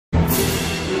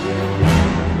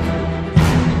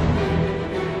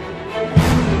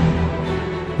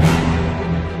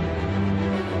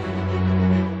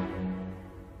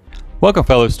Welcome,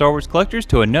 fellow Star Wars collectors,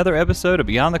 to another episode of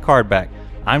Beyond the Cardback.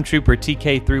 I'm Trooper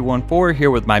TK314 here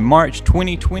with my March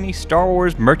 2020 Star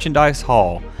Wars merchandise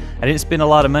haul. I didn't spend a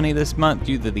lot of money this month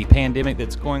due to the pandemic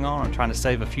that's going on. I'm trying to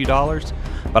save a few dollars,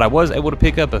 but I was able to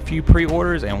pick up a few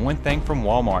pre-orders and one thing from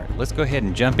Walmart. Let's go ahead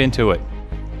and jump into it.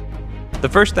 The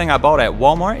first thing I bought at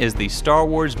Walmart is the Star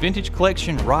Wars Vintage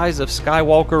Collection Rise of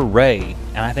Skywalker Rey,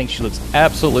 and I think she looks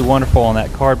absolutely wonderful on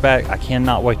that card back. I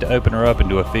cannot wait to open her up and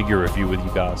do a figure review with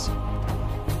you guys.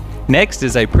 Next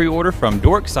is a pre-order from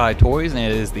Dorkside Toys, and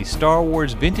it is the Star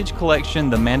Wars Vintage Collection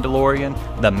The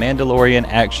Mandalorian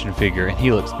action figure, and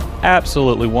he looks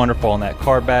absolutely wonderful on that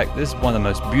card back. This is one of the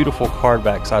most beautiful card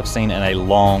backs I've seen in a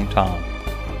long time.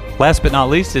 Last but not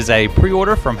least is a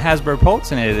pre-order from Hasbro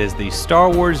Pulse, and it is the Star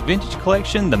Wars Vintage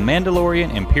Collection The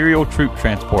Mandalorian Imperial Troop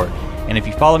Transport. And if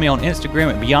you follow me on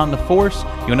Instagram at Beyond the Force,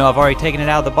 you'll know I've already taken it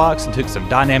out of the box and took some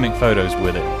dynamic photos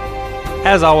with it.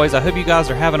 As always, I hope you guys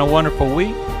are having a wonderful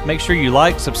week. Make sure you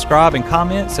like, subscribe, and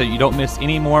comment so you don't miss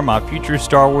any more of my future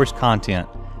Star Wars content.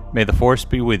 May the Force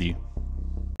be with you.